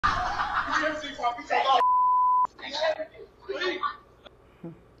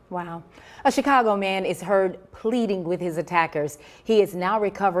Wow. A Chicago man is heard pleading with his attackers. He is now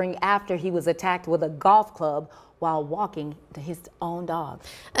recovering after he was attacked with a golf club while walking to his own dog.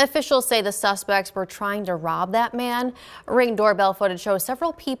 Officials say the suspects were trying to rob that man. Ring doorbell footage shows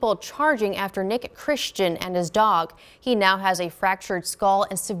several people charging after Nick Christian and his dog. He now has a fractured skull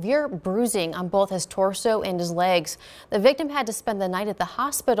and severe bruising on both his torso and his legs. The victim had to spend the night at the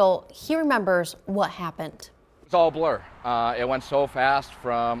hospital. He remembers what happened. It's all blur. It went so fast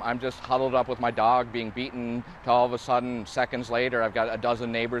from I'm just huddled up with my dog being beaten to all of a sudden seconds later I've got a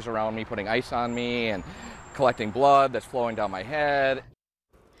dozen neighbors around me putting ice on me and collecting blood that's flowing down my head.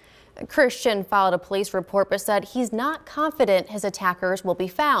 Christian filed a police report but said he's not confident his attackers will be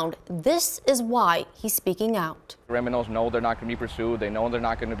found. This is why he's speaking out. Criminals know they're not going to be pursued. They know they're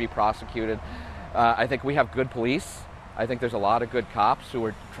not going to be prosecuted. I think we have good police. I think there's a lot of good cops who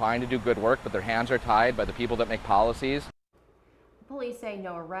are trying to do good work, but their hands are tied by the people that make policies. Police say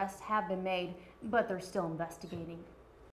no arrests have been made, but they're still investigating.